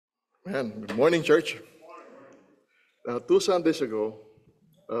Man, good morning, church. Now, 2 Sundays ago,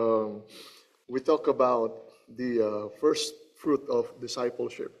 um, we talked about the first fruit of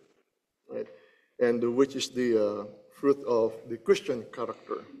discipleship, right? And which is the fruit of the Christian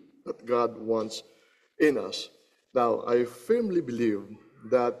character that God wants in us. Now, I firmly believe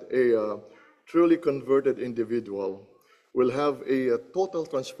that a truly converted individual will have a total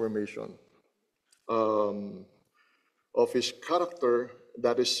transformation um, of his character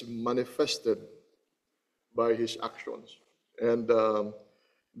that is manifested by his actions. And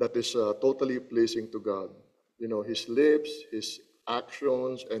that is totally pleasing to God. You know, his lips, his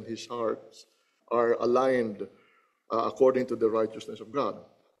actions, and his hearts are aligned according to the righteousness of God.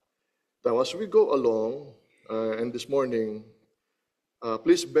 Now, as we go along, and this morning,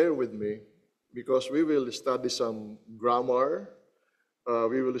 please bear with me because we will study some grammar,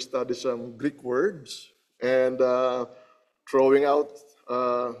 we will study some Greek words, and throwing out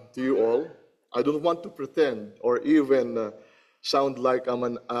to you all. I don't want to pretend or even sound like I'm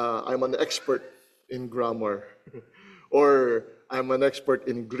an expert in grammar or I'm an expert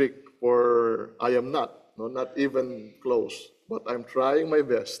in Greek, for I am not. No, not even close. But I'm trying my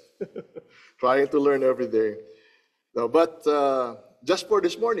best, trying to learn every day. Now, but just for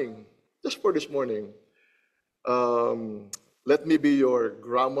this morning, just for this morning, um, let me be your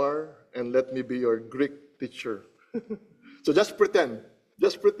grammar and let me be your Greek teacher. So just pretend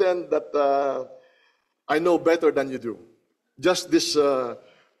that I know better than you do. Just this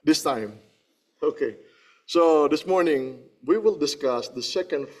time. Okay. So this morning we will discuss the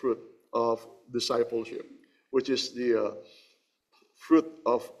second fruit of discipleship, which is the fruit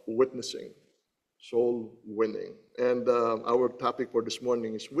of witnessing, soul winning. And our topic for this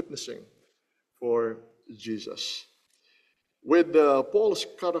morning is witnessing for Jesus. With Paul's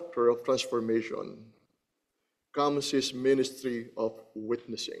character of transformation comes his ministry of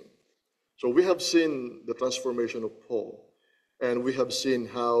witnessing. So we have seen the transformation of Paul, and we have seen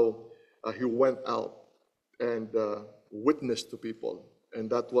how he went out and witnessed to people, and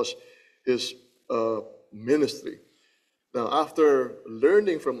that was his ministry. Now, after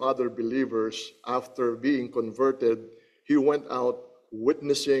learning from other believers, after being converted, he went out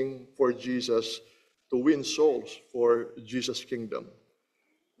witnessing for Jesus to win souls for Jesus' kingdom.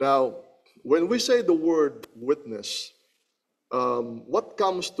 Now, when we say the word witness, what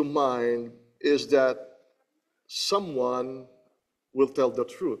comes to mind is that someone will tell the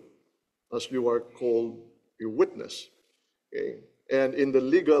truth, as you are called a witness. Okay? And in the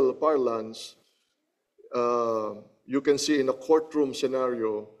legal parlance, you can see in a courtroom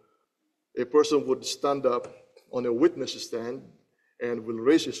scenario, a person would stand up on a witness stand and will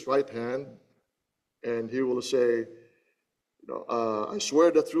raise his right hand and he will say, I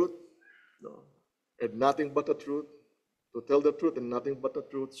swear the truth, and nothing but the truth, to tell the truth and nothing but the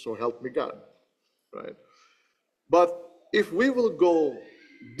truth, so help me God, right? But if we will go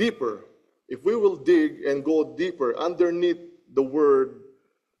deeper, if we will dig and go deeper underneath the word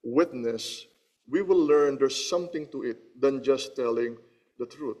witness, we will learn there's something to it than just telling the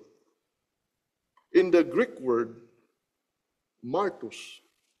truth. In the Greek word, martus,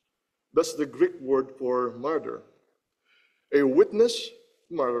 that's the Greek word for martyr. A witness,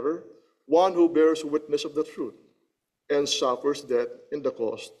 martyr, one who bears witness of the truth and suffers death in the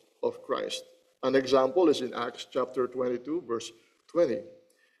cause of Christ. An example is in Acts chapter 22, verse 20.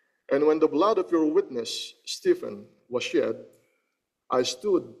 And when the blood of your witness, Stephen, was shed, I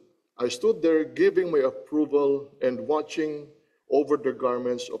stood there giving my approval and watching over the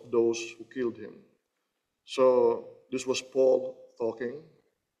garments of those who killed him. So this was Paul talking,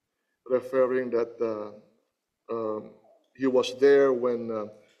 referring that he was there when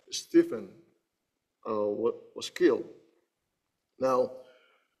Stephen was killed. Now,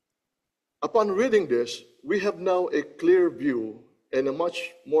 upon reading this, we have now a clear view and a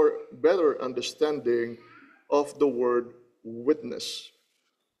much more better understanding of the word witness.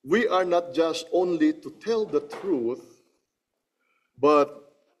 We are not just only to tell the truth,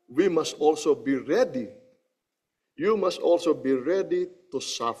 but we must also be ready. You must also be ready to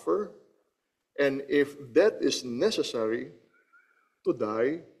suffer, and if that is necessary, to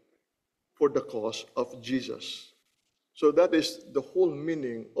die for the cause of Jesus. So that is the whole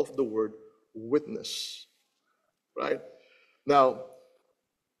meaning of the word witness, right? Now,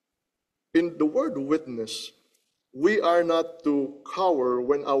 in the word witness, we are not to cower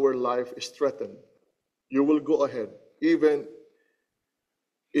when our life is threatened. You will go ahead, even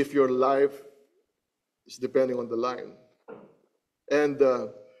if your life is depending on the line. And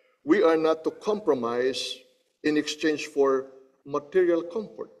we are not to compromise in exchange for material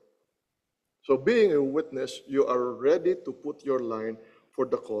comfort. So being a witness, you are ready to put your line for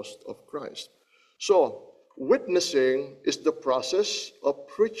the cause of Christ. So, witnessing is the process of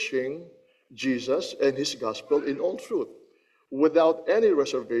preaching Jesus and his gospel in all truth, without any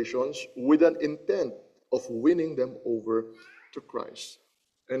reservations, with an intent of winning them over to Christ.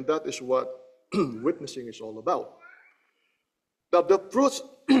 And that is what witnessing is all about. Now, the fruits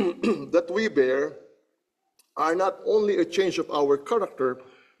that we bear are not only a change of our character,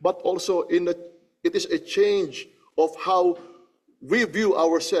 but also it is a change of how we view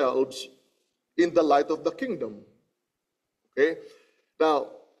ourselves in the light of the kingdom. Okay? Now,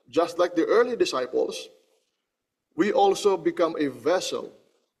 just like the early disciples, we also become a vessel,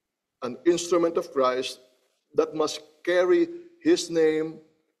 an instrument of Christ that must carry his name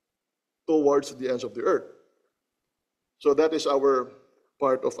towards the ends of the earth. So that is our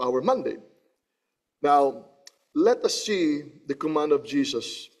part of our mandate. Now, let us see the command of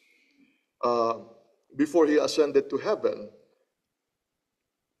Jesus before he ascended to heaven.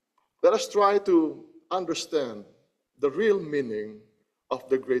 Let us try to understand the real meaning of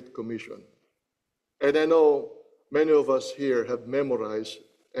the Great Commission. And I know many of us here have memorized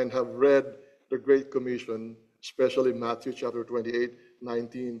and have read the Great Commission, especially Matthew chapter 28,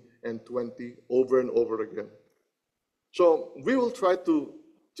 19, and 20, over and over again. So we will try to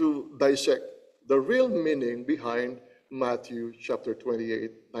dissect the real meaning behind Matthew chapter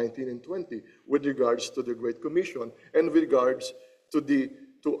 28, 19, and 20 with regards to the Great Commission and with regards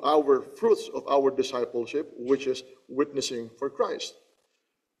to our fruits of our discipleship, which is witnessing for Christ.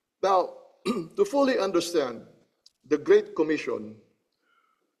 Now, to fully understand the Great Commission,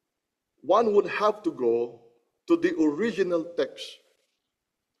 one would have to go to the original text,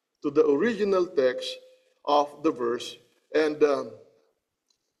 of the verse. And,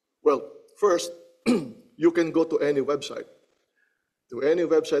 first, you can go to any website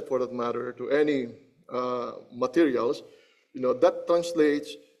for that matter, to any materials, that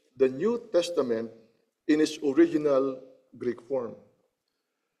translates the New Testament in its original Greek form.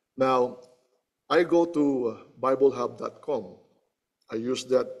 Now, I go to BibleHub.com. I use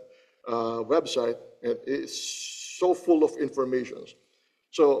that website, and it's so full of information.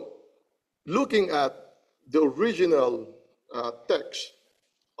 So, looking at the original text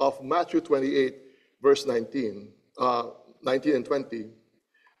of Matthew 28, verse 19 and 20,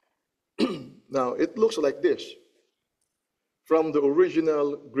 now it looks like this from the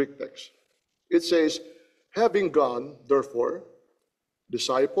original Greek text. It says, having gone, therefore,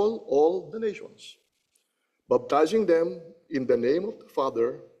 disciple all the nations, baptizing them in the name of the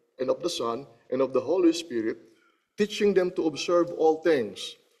Father and of the Son and of the Holy Spirit, teaching them to observe all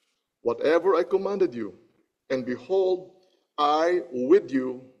things, whatever I commanded you. And behold, I with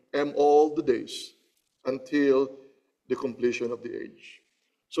you am all the days until the completion of the age.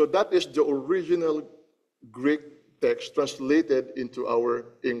 So that is the original Greek text translated into our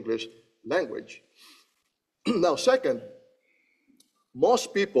English language. Now, second,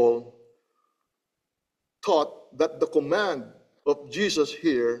 most people thought that the command of Jesus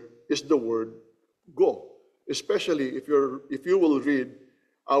here is the word go, especially if you will read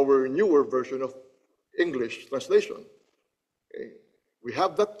our newer version of English translation. Okay? We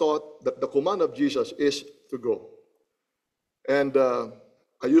have that thought that the command of Jesus is to go. And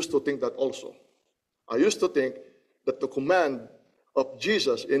I used to think that also. I used to think that the command of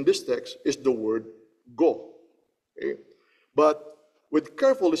Jesus in this text is the word go. Okay? But with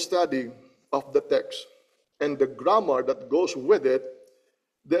careful study of the text and the grammar that goes with it,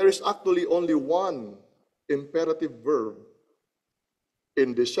 there is actually only one imperative verb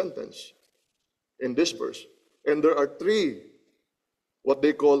in this sentence, in this verse. And there are three, what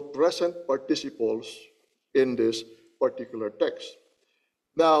they call present participles in this particular text.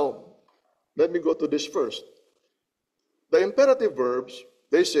 Now, let me go to this first. The imperative verbs,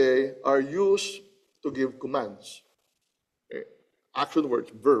 they say, are used to give commands. Okay? Action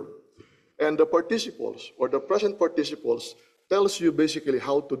words, verb. And the participles, or the present participles, tells you basically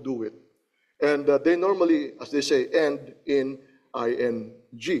how to do it. And they normally, as they say, end in ing.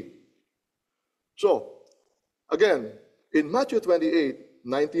 So, again, in Matthew 28,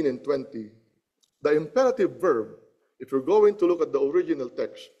 19 and 20, the imperative verb, if you're going to look at the original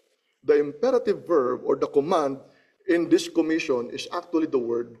text, the imperative verb or the command in this commission is actually the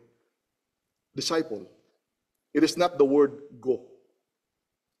word disciple. It is not the word go.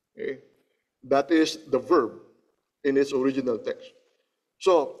 Okay? That is the verb in its original text.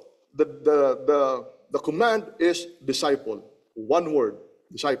 So the command is disciple. One word,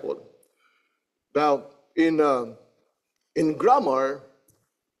 disciple. Now, in grammar,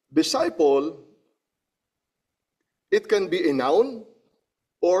 disciple, it can be a noun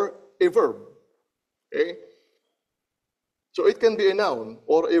or a verb. Okay? So it can be a noun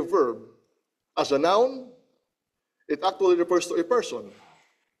or a verb. As a noun, it actually refers to a person.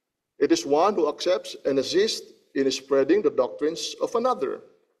 It is one who accepts and assists in spreading the doctrines of another.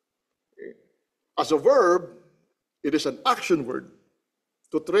 As a verb, it is an action word,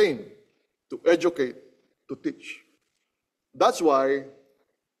 to train, to educate, to teach. That's why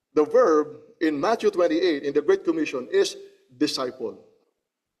the verb in Matthew 28 in the Great Commission is disciple.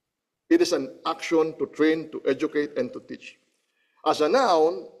 It is an action to train, to educate, and to teach. As a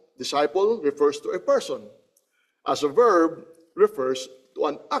noun, disciple refers to a person. As a verb, refers to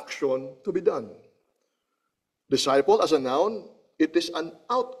an action to be done. Disciple as a noun, it is an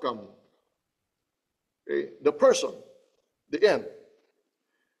outcome. Okay? The person, the end.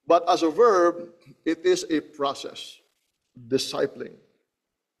 But as a verb, it is a process, discipling,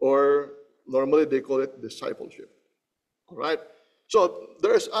 or normally they call it discipleship. All right? So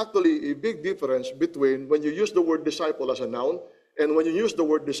there is actually a big difference between when you use the word disciple as a noun and when you use the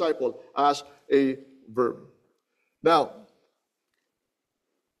word disciple as a verb. Now,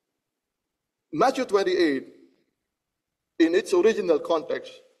 Matthew 28, in its original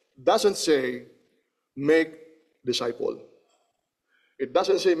context, doesn't say make disciple. It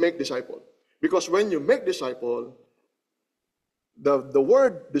doesn't say make disciple. Because when you make disciple, the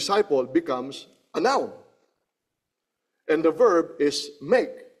word disciple becomes a noun. And the verb is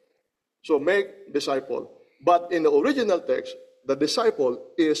make. So make disciple. But in the original text, the disciple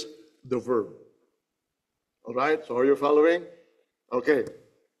is the verb. All right? So are you following? Okay.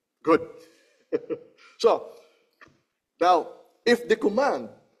 Good. So, now, if the command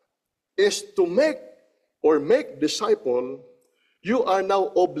is to make or make disciple, you are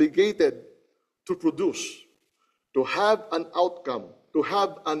now obligated to produce, to have an outcome, to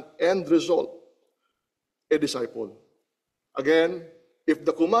have an end result, a disciple. Again, if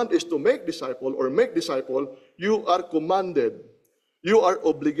the command is to make disciple or make disciple, you are commanded, you are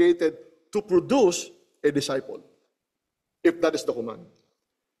obligated to produce a disciple, if that is the command.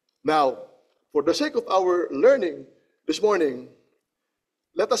 Now, for the sake of our learning this morning,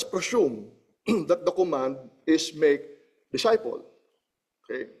 let us presume that the command is make disciple.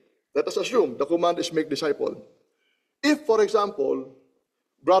 Okay? Let us assume the command is make disciple. If, for example,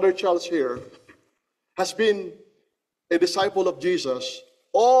 Brother Charles here has been a disciple of Jesus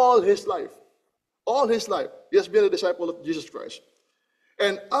all his life, he has been a disciple of Jesus Christ,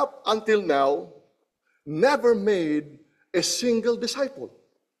 and up until now, never made a single disciple.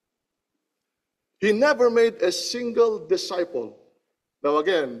 He never made a single disciple. Now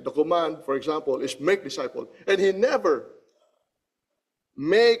again, the command, for example, is make disciple. And he never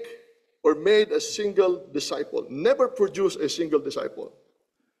make or made a single disciple, never produced a single disciple.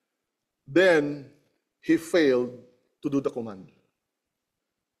 Then he failed to do the command.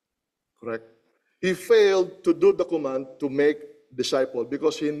 Correct? He failed to do the command to make disciple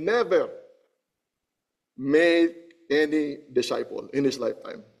because he never made any disciple in his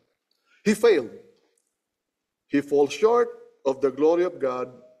lifetime. He failed. He falls short of the glory of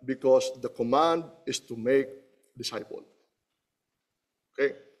God because the command is to make disciple.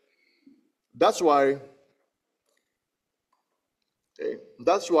 Okay? That's why,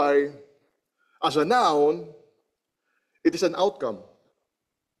 as a noun, it is an outcome.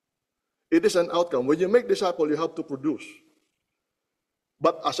 It is an outcome. When you make disciple, you have to produce.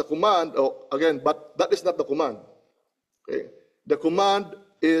 But as a command, but that is not the command. Okay? The command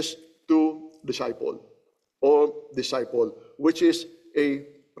is to disciple, which is a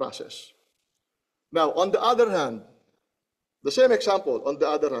process. Now, on the other hand, the same example,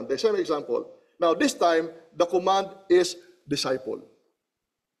 now this time, the command is disciple.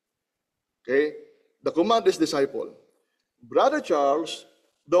 Okay? The command is disciple. Brother Charles,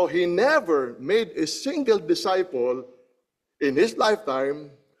 though he never made a single disciple in his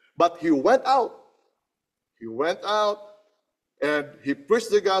lifetime, but he went out. He went out and he preached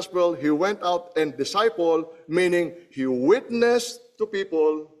the gospel. He went out and discipled, meaning he witnessed to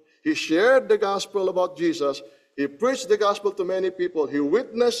people. He shared the gospel about Jesus. He preached the gospel to many people. He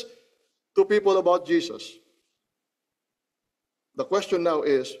witnessed to people about Jesus. The question now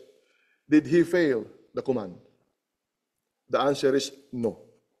is, did he fail the command? The answer is no.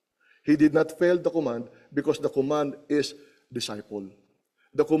 He did not fail the command because the command is disciple.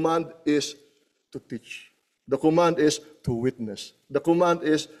 The command is to teach. The command is to witness. The command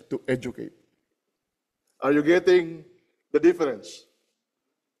is to educate. Are you getting the difference?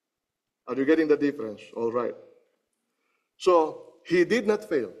 Are you getting the difference? All right. So, he did not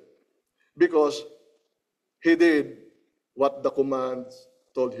fail because he did what the commands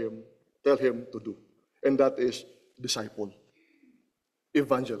tell him to do. And that is disciple.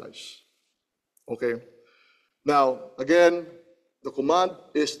 Evangelize. Okay? Now, again, the command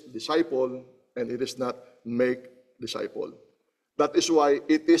is disciple, and it is not make disciple. That is why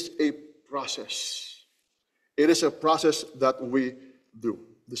it is a process. It is a process that we do,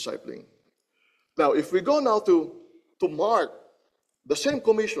 discipling. Now, if we go now to Mark, the same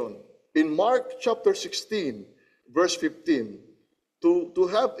commission, in Mark chapter 16, verse 15, to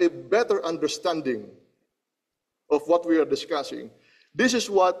have a better understanding of what we are discussing, this is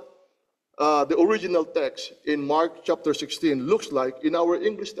what the original text in Mark chapter 16 looks like in our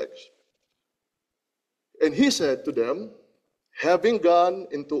English text. And he said to them, having gone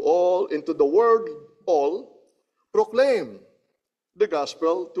into the world all, proclaim the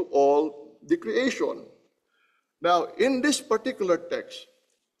gospel to all the creation. Now, in this particular text,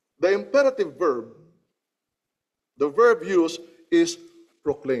 the imperative verb, the verb used is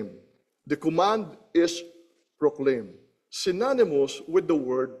proclaim. The command is proclaim, synonymous with the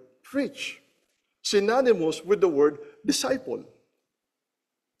word preach, synonymous with the word disciple.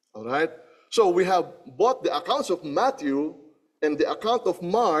 All right? So we have both the accounts of Matthew and the account of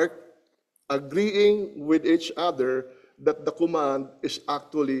Mark agreeing with each other that the command is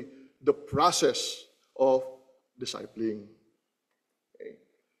actually the process of discipling. Okay.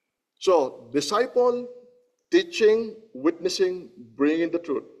 So, disciple, teaching, witnessing, bringing the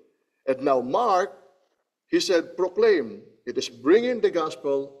truth. And now Mark, he said, proclaim. It is bringing the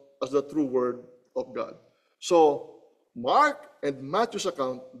gospel as the true word of God. So, Mark and Matthew's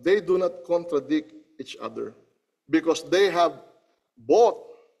account, they do not contradict each other because they have both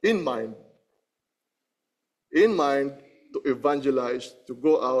in mind to evangelize, to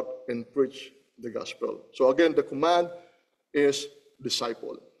go out and preach the gospel. So again, the command is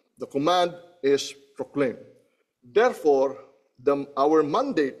disciple. The command is proclaim. Therefore, our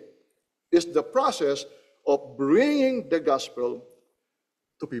mandate is the process of bringing the gospel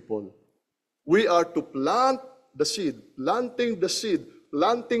to people. We are to plant the seed,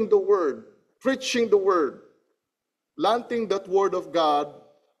 planting the word, preaching the word, planting that word of God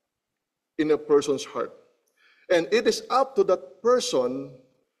in a person's heart. And it is up to that person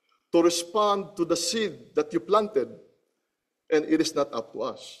to respond to the seed that you planted. And it is not up to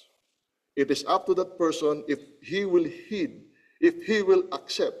us. It is up to that person if he will heed, if he will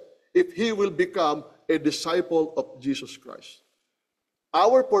accept, if he will become a disciple of Jesus Christ.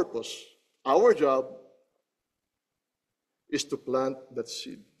 Our purpose, our job is to plant that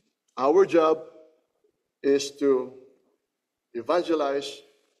seed. Our job is to evangelize,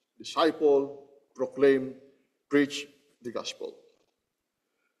 disciple, proclaim, preach the gospel.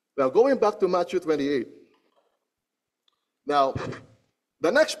 Now, going back to Matthew 28. Now,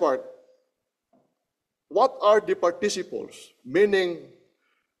 the next part, what are the participles? Meaning,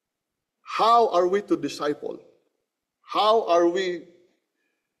 how are we to disciple? How are we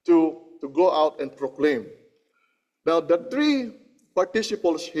to go out and proclaim? Now, the three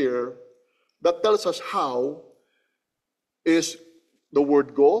participles here that tells us how is the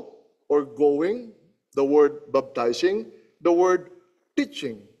word go or going, the word baptizing, the word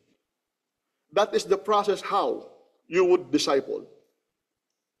teaching. That is the process how you would disciple.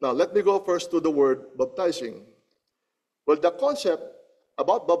 Now, let me go first to the word baptizing. Well, the concept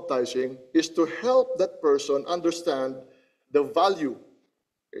about baptizing is to help that person understand the value,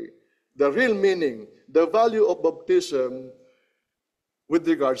 okay, the real meaning, the value of baptism with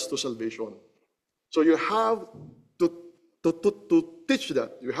regards to salvation. So you have to teach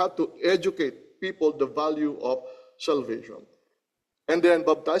that. You have to educate people the value of salvation. And then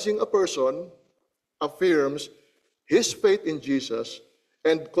baptizing a person affirms his faith in Jesus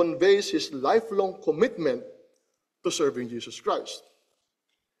and conveys his lifelong commitment to serving Jesus Christ.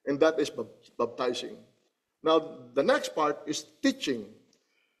 And that is baptizing. Now, the next part is teaching.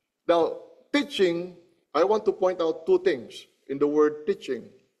 Now, teaching, I want to point out two things in the word teaching.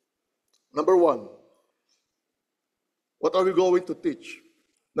 Number one, what are we going to teach?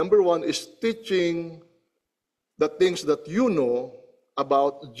 Number one is teaching the things that you know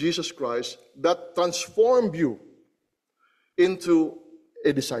about Jesus Christ that transform you into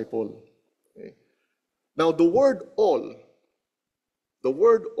a disciple. Okay. Now, the word all,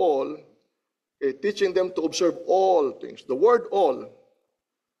 teaching them to observe all things. The word all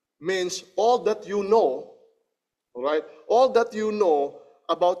means all that you know, all right? All that you know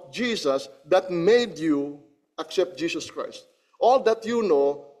about Jesus that made you accept Jesus Christ. All that you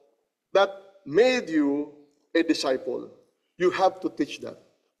know that made you a disciple. You have to teach that.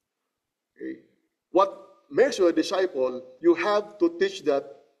 Okay? What makes you a disciple, you have to teach that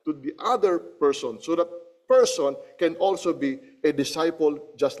to the other person so that person can also be a disciple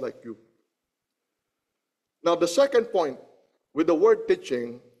just like you. Now, the second point with the word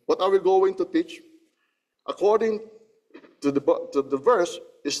teaching, what are we going to teach? according to the verse,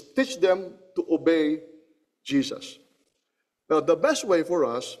 is teach them to obey Jesus. Now, the best way for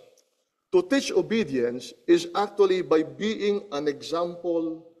us to teach obedience is actually by being an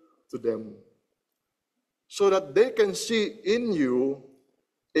example to them, so that they can see in you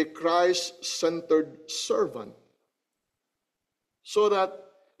a Christ-centered servant, so that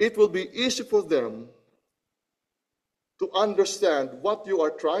it will be easy for them to understand what you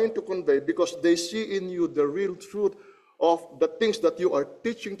are trying to convey, because they see in you the real truth of the things that you are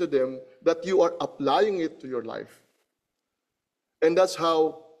teaching to them, that you are applying it to your life. And that's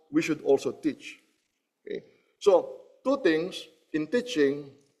how we should also teach. Okay? So, two things in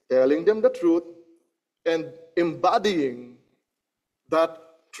teaching: telling them the truth and embodying that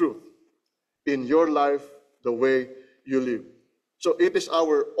truth in your life, the way you live. So it is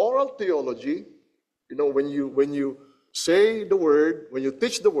our oral theology, when you say the word, when you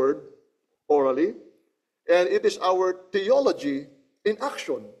teach the word orally, and it is our theology in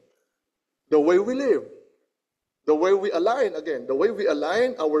action, the way we live, the way we align, again, the way we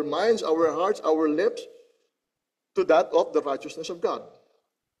align our minds, our hearts, our lips to that of the righteousness of God.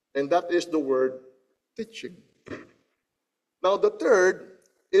 And that is the word teaching. Now, the third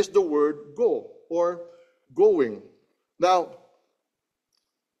is the word go, or going. Now,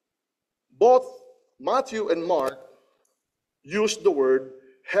 both Matthew and Mark use the word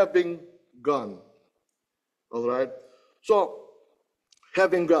having gone. All right? So,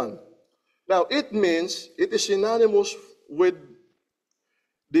 having gone. Now, it means, it is synonymous with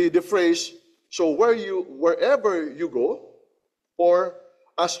the phrase, so wherever you go, or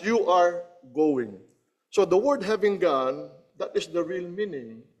as you are going. So the word having gone, that is the real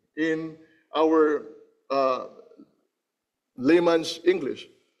meaning in our layman's English.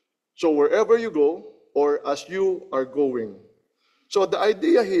 So wherever you go, or as you are going. So the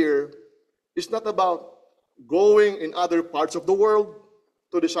idea here is not about going in other parts of the world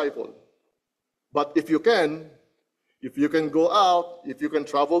to disciple. But if you can go out, if you can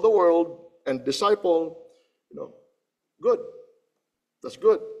travel the world and disciple, good. That's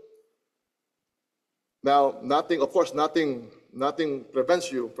good. Now, nothing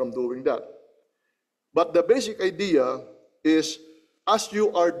prevents you from doing that. But the basic idea is, as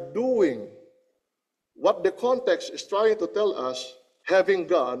you are doing what the context is trying to tell us, having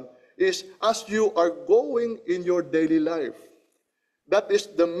gone, is as you are going in your daily life. That is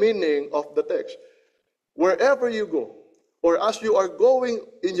the meaning of the text. Wherever you go, or as you are going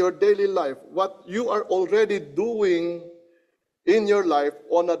in your daily life, what you are already doing in your life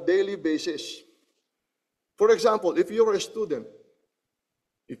on a daily basis. For example, if you are a student,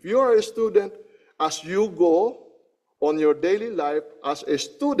 as you go on your daily life as a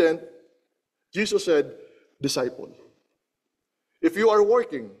student, Jesus said, disciple. If you are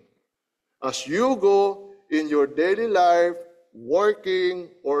working, as you go in your daily life, working,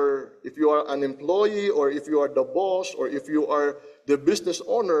 or if you are an employee, or if you are the boss, or if you are the business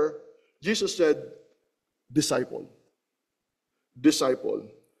owner, Jesus said, disciple. Disciple.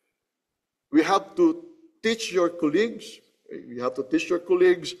 We have to teach your colleagues,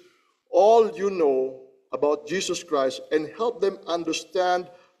 all you know about Jesus Christ, and help them understand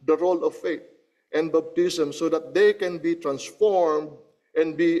the role of faith and baptism, so that they can be transformed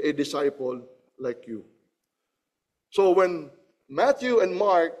and be a disciple like you. So when Matthew and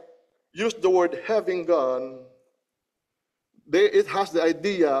Mark use the word having gone, it has the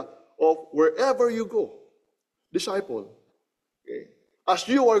idea of wherever you go, disciple. Okay? As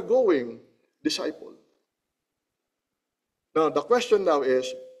you are going, disciple. Now, the question now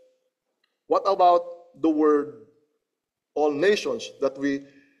is, what about the word all nations that we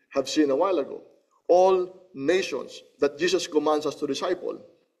have seen a while ago? All nations that Jesus commands us to disciple.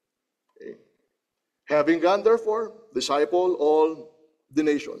 Okay. Having gone, therefore, disciple all the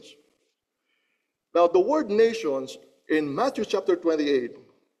nations. Now, the word nations in Matthew chapter 28,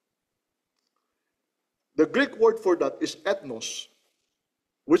 the Greek word for that is ethnos,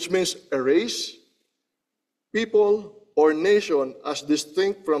 which means a race, people, or nation as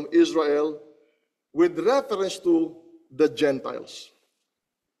distinct from Israel, with reference to the Gentiles.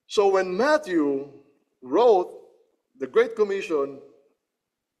 So when Matthew wrote the Great Commission,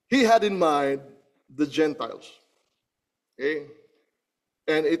 he had in mind the Gentiles. Okay?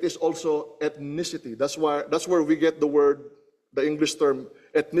 And it is also ethnicity. That's where we get the English term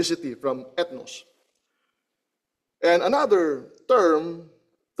ethnicity from ethnos. And another term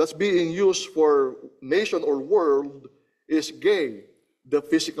that's being used for nation or world is gay, the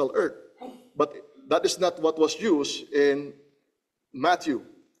physical earth. But that is not what was used in Matthew.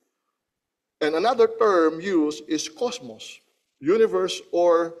 And another term used is cosmos, universe,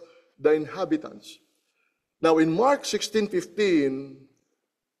 or the inhabitants. Now, in Mark 16:15,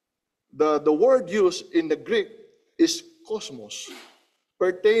 the word used in the Greek is cosmos,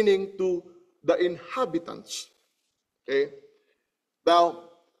 pertaining to the inhabitants. Okay? Now,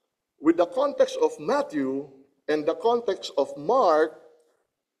 with the context of Matthew and the context of Mark,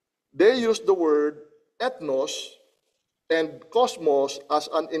 they use the word ethnos and cosmos as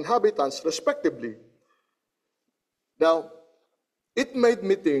an inhabitants, respectively. Now, it made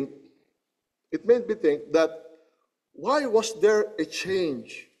me think, that why was there a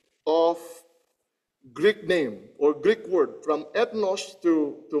change of Greek name or Greek word from ethnos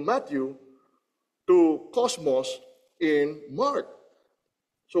to Matthew to cosmos in Mark?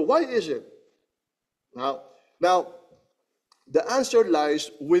 So why is it? Now, the answer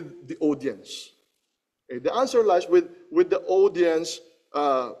lies with the audience. Okay, the answer lies with the audience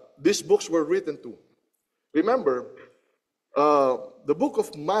these books were written to. Remember, the book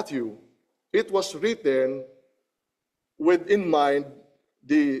of Matthew, it was written with in mind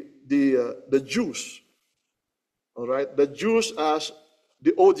the Jews. All right, the Jews as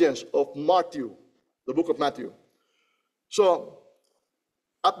the audience of Matthew, the book of Matthew. So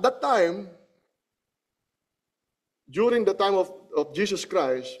at that time, during the time of Jesus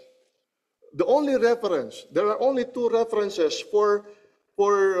Christ, the only reference, there are only two references for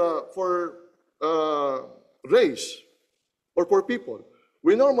race or for people.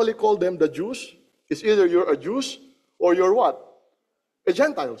 We normally call them the Jews. It's either you're a Jews or you're what? A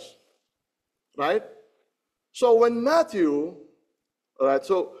Gentiles, right? So when Matthew, all right,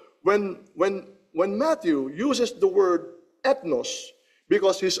 so when Matthew uses the word ethnos,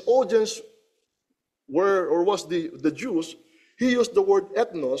 because his audience were or was the Jews, he used the word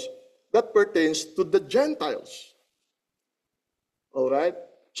ethnos that pertains to the Gentiles. All right?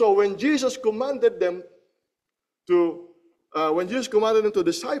 So when Jesus commanded them to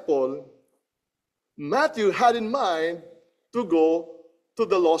disciple, Matthew had in mind to go to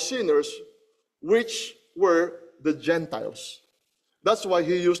the lost sinners, which were the Gentiles. That's why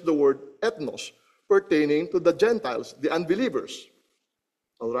he used the word ethnos, pertaining to the Gentiles, the unbelievers.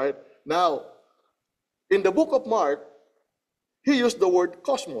 All right? Now, in the book of Mark, he used the word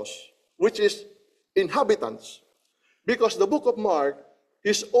cosmos, which is inhabitants. Because the book of Mark,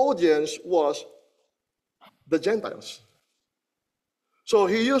 his audience was the Gentiles. So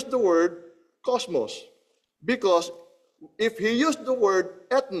he used the word cosmos, because if he used the word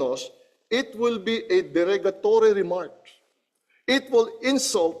ethnos, it will be a derogatory remark. It will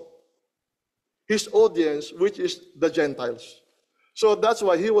insult his audience, which is the Gentiles. So that's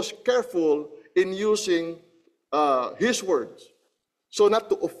why he was careful in using his words, so not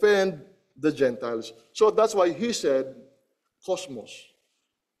to offend the Gentiles. So that's why he said cosmos.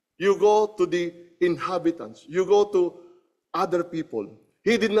 You go to the inhabitants. You go to other people.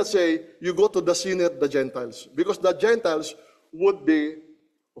 He did not say you go to the sinner, the Gentiles, because the Gentiles would be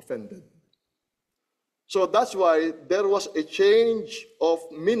offended. So that's why there was a change of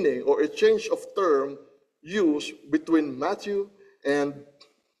meaning or a change of term used between Matthew and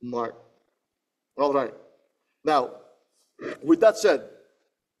Mark. All right. Now, with that said,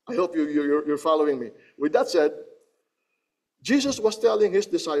 I hope you're following me. With that said, Jesus was telling his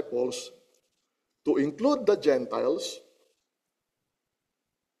disciples to include the Gentiles,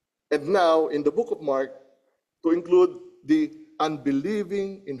 and now in the book of Mark, to include the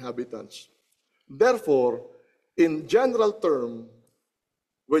unbelieving inhabitants. Therefore, in general term,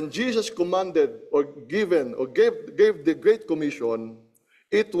 when Jesus commanded or gave the Great Commission,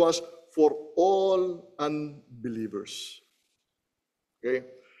 it was for all unbelievers. Okay?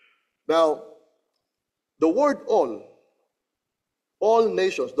 Now, the word all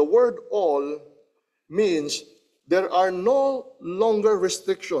nations, the word all means there are no longer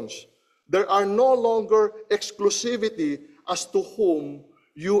restrictions. There are no longer exclusivity as to whom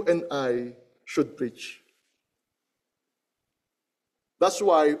you and I should preach. That's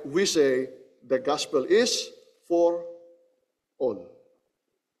why we say the gospel is for all.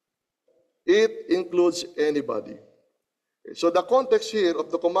 It includes anybody. So the context here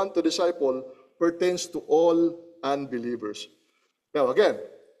of the command to disciple pertains to all unbelievers. Now again,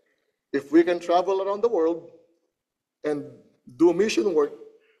 if we can travel around the world and do mission work,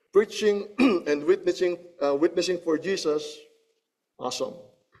 preaching and witnessing for Jesus, awesome.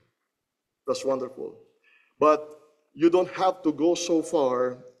 That's wonderful. But you don't have to go so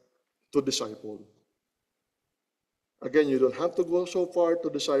far to disciple. Again, you don't have to go so far to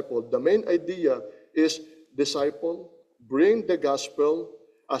disciple. The main idea is disciple, bring the gospel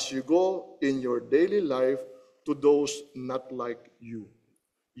as you go in your daily life to those not like you.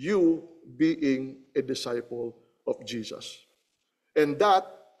 You being a disciple of Jesus. And that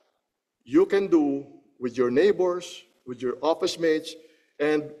you can do with your neighbors, with your office mates,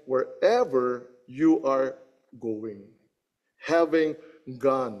 and wherever you are going, having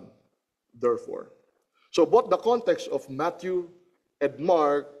gone, therefore. So both the context of Matthew and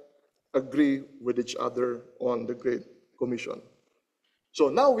Mark agree with each other on the Great Commission. So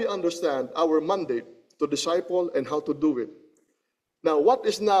now we understand our mandate to disciple and how to do it. Now, what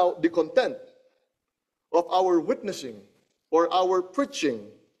is now the content of our witnessing or our preaching?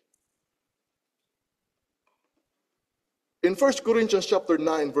 In 1 Corinthians chapter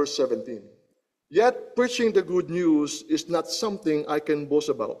 9, verse 17, yet preaching the good news is not something I can boast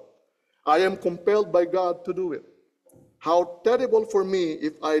about. I am compelled by God to do it. How terrible for me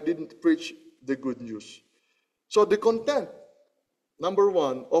if I didn't preach the good news. So the content, number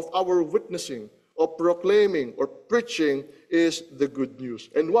one, of our witnessing, of proclaiming or preaching is the good news.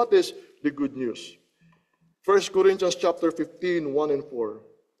 And what is the good news? 1 Corinthians chapter 15, 1 and 4.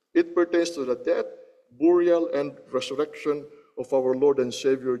 It pertains to the death, burial, and resurrection of our Lord and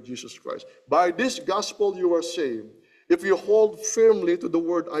Savior Jesus Christ. By this gospel you are saved, if you hold firmly to the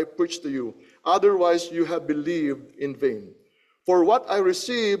word I preached to you. Otherwise you have believed in vain. For what I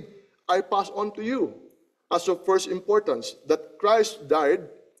received, I pass on to you, as of first importance, that Christ died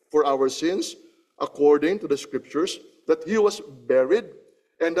for our sins, according to the Scriptures, that he was buried,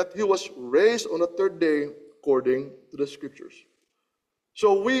 and that he was raised on the third day, according to the Scriptures.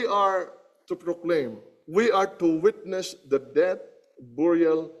 So we are to proclaim, we are to witness the death,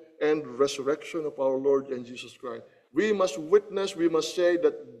 burial, and resurrection of our Lord and Jesus Christ. We must witness, we must say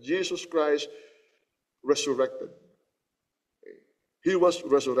that Jesus Christ resurrected. He was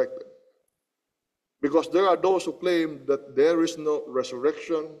resurrected. Because there are those who claim that there is no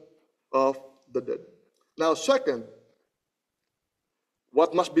resurrection of the dead. Now, second,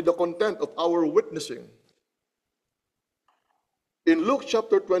 what must be the content of our witnessing? In Luke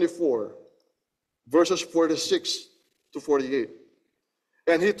chapter 24, verses 46 to 48,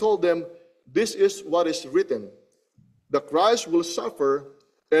 and he told them, this is what is written, the Christ will suffer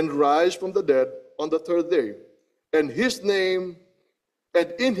and rise from the dead on the third day, and in his name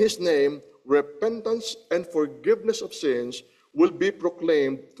repentance and forgiveness of sins will be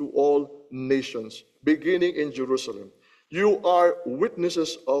proclaimed to all nations, beginning in Jerusalem. You are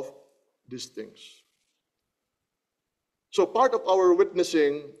witnesses of these things. So part of our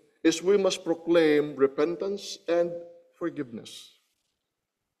witnessing is we must proclaim repentance and forgiveness,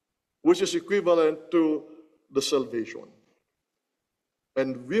 which is equivalent to the salvation.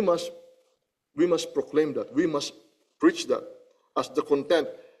 And we must proclaim that. We must preach that as the content,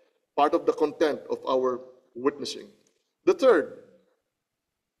 part of the content of our witnessing. The third,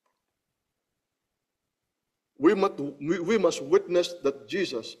 we must witness that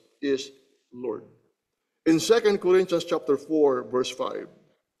Jesus is Lord. In 2 Corinthians chapter 4, verse 5,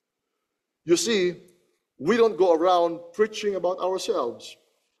 you see, we don't go around preaching about ourselves.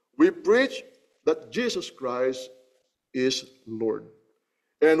 We preach that Jesus Christ is Lord.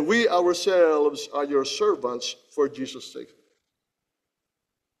 And we ourselves are your servants for Jesus' sake.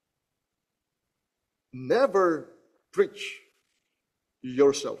 Never preach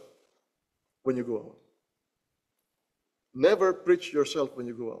yourself when you go out. Never preach yourself when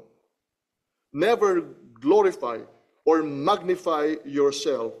you go out. Never glorify or magnify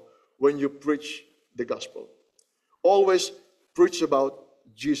yourself when you preach the gospel. Always preach about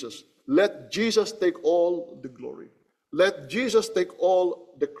Jesus. Let Jesus take all the glory. Let Jesus take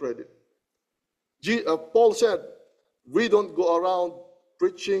all the credit. Paul said, we don't go around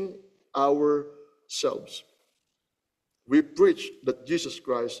preaching ourselves. We preach that Jesus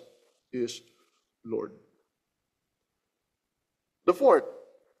Christ is Lord. The fourth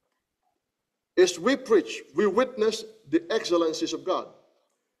is we preach, we witness the excellencies of God.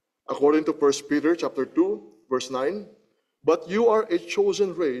 According to 1 Peter chapter 2, verse 9, but you are a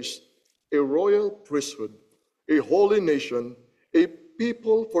chosen race, a royal priesthood, a holy nation, a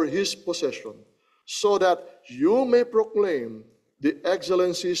people for his possession, so that you may proclaim the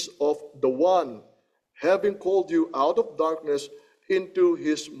excellencies of the one having called you out of darkness into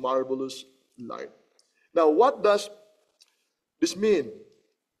his marvelous light. Now, what does this mean?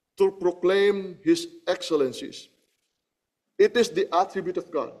 To proclaim his excellencies. It is the attribute of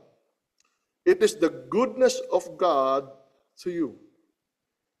God. It is the goodness of God to you.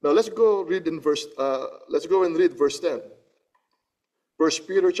 Now let's go read and read verse 10. 1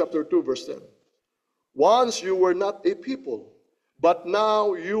 Peter chapter 2, verse 10. Once you were not a people, but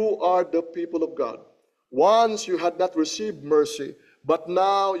now you are the people of God. Once you had not received mercy, but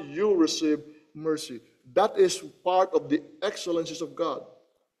now you receive mercy. That is part of the excellencies of God.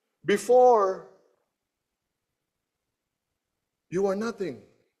 Before, you are nothing.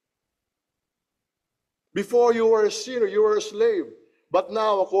 Before you were a sinner, you were a slave. But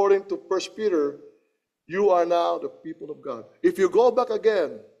now, according to 1 Peter, you are now the people of God. If you go back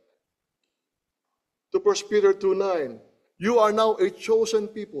again to 1 Peter 2:9, you are now a chosen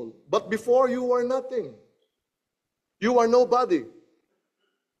people. But before you were nothing. You are nobody.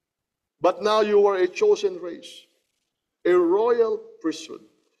 But now you are a chosen race, a royal priesthood.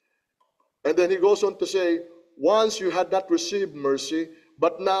 And then he goes on to say, once you had not received mercy,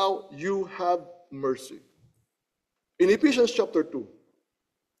 but now you have mercy. In Ephesians chapter 2,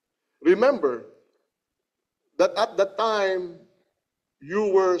 remember that at that time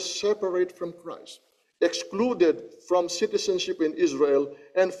you were separate from Christ, excluded from citizenship in Israel,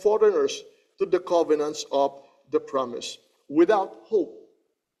 and foreigners to the covenants of the promise, without hope.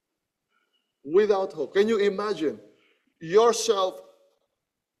 Without hope. Can you imagine yourself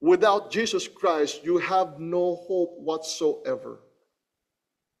without Jesus Christ? You have no hope whatsoever.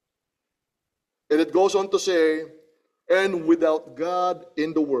 And it goes on to say, and without God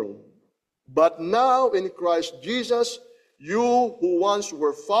in the world. But now in Christ Jesus, you who once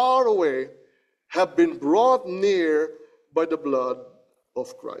were far away have been brought near by the blood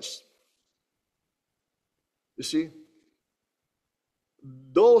of Christ. You see,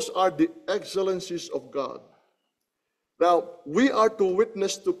 those are the excellencies of God. Now, we are to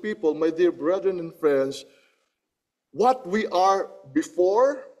witness to people, my dear brethren and friends, what we are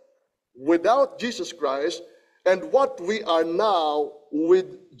before, without Jesus Christ, and what we are now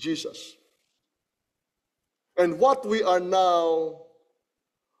with Jesus. And what we are now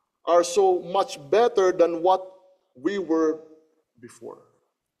are so much better than what we were before.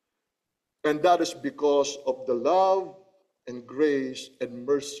 And that is because of the love and grace and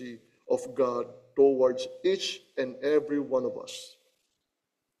mercy of God towards each and every one of us.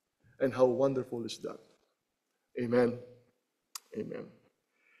 And how wonderful is that? Amen. Amen.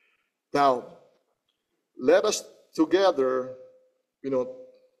 Now, let us together,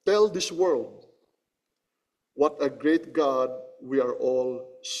 tell this world what a great God we are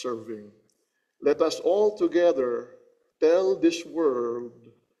all serving. Let us all together tell this world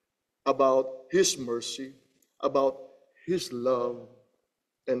about His mercy, about His love,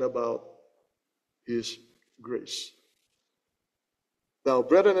 and about His grace. Now,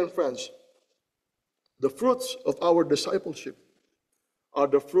 brethren and friends, the fruits of our discipleship are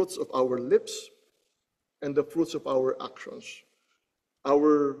the fruits of our lips and the fruits of our actions,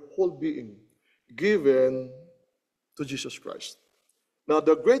 our whole being, given to Jesus Christ. Now,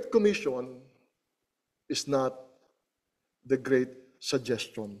 the Great Commission is not the Great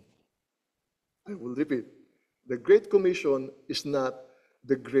Suggestion. I will repeat. The Great Commission is not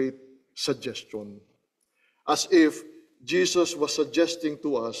the Great Suggestion. As if Jesus was suggesting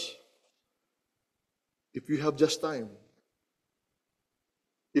to us, if you have just time,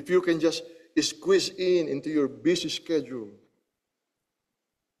 if you can just squeeze into your busy schedule,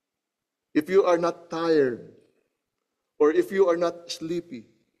 if you are not tired, or if you are not sleepy.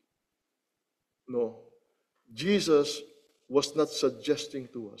 No, Jesus was not suggesting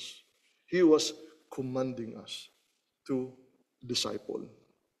to us. He was commanding us to disciple.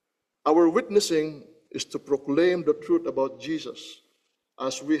 Our witnessing is to proclaim the truth about Jesus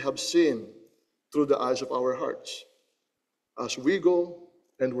as we have seen through the eyes of our hearts, as we go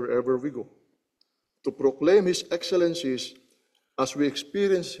and wherever we go. To proclaim His excellencies as we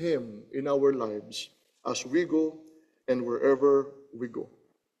experience Him in our lives, as we go and wherever we go.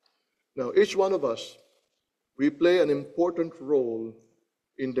 Now, each one of us, we play an important role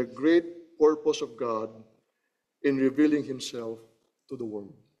in the great purpose of God in revealing Himself to the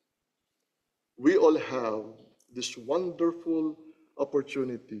world. We all have this wonderful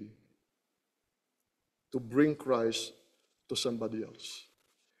opportunity to bring Christ to somebody else.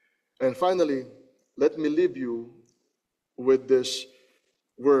 And finally, let me leave you with these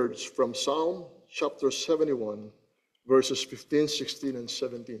words from Psalm chapter 71, verses 15, 16, and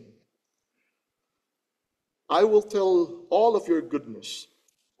 17. I will tell all of your goodness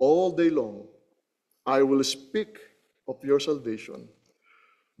all day long. I will speak of your salvation,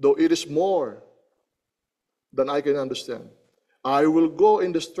 though it is more than I can understand. I will go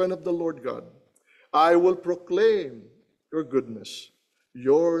in the strength of the Lord God. I will proclaim your goodness,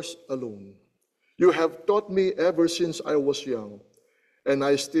 yours alone. You have taught me ever since I was young, and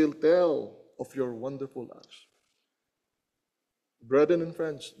I still tell of your wonderful acts. Brethren and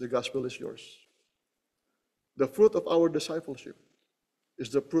friends, the gospel is yours. The fruit of our discipleship is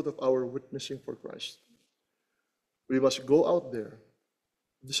the fruit of our witnessing for Christ. We must go out there,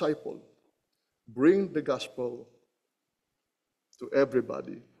 disciple, bring the gospel to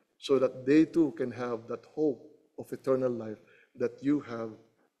everybody so that they too can have that hope of eternal life that you have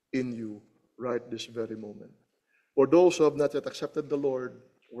in you right this very moment. For those who have not yet accepted the Lord,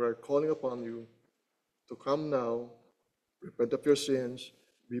 we are calling upon you to come now, repent of your sins,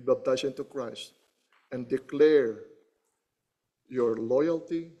 be baptized into Christ, and declare your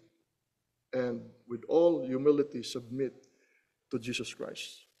loyalty and with all humility submit to Jesus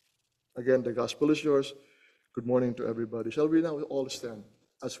Christ. Again, the gospel is yours. Good morning to everybody. Shall we now all stand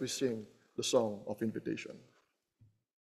as we sing the song of invitation?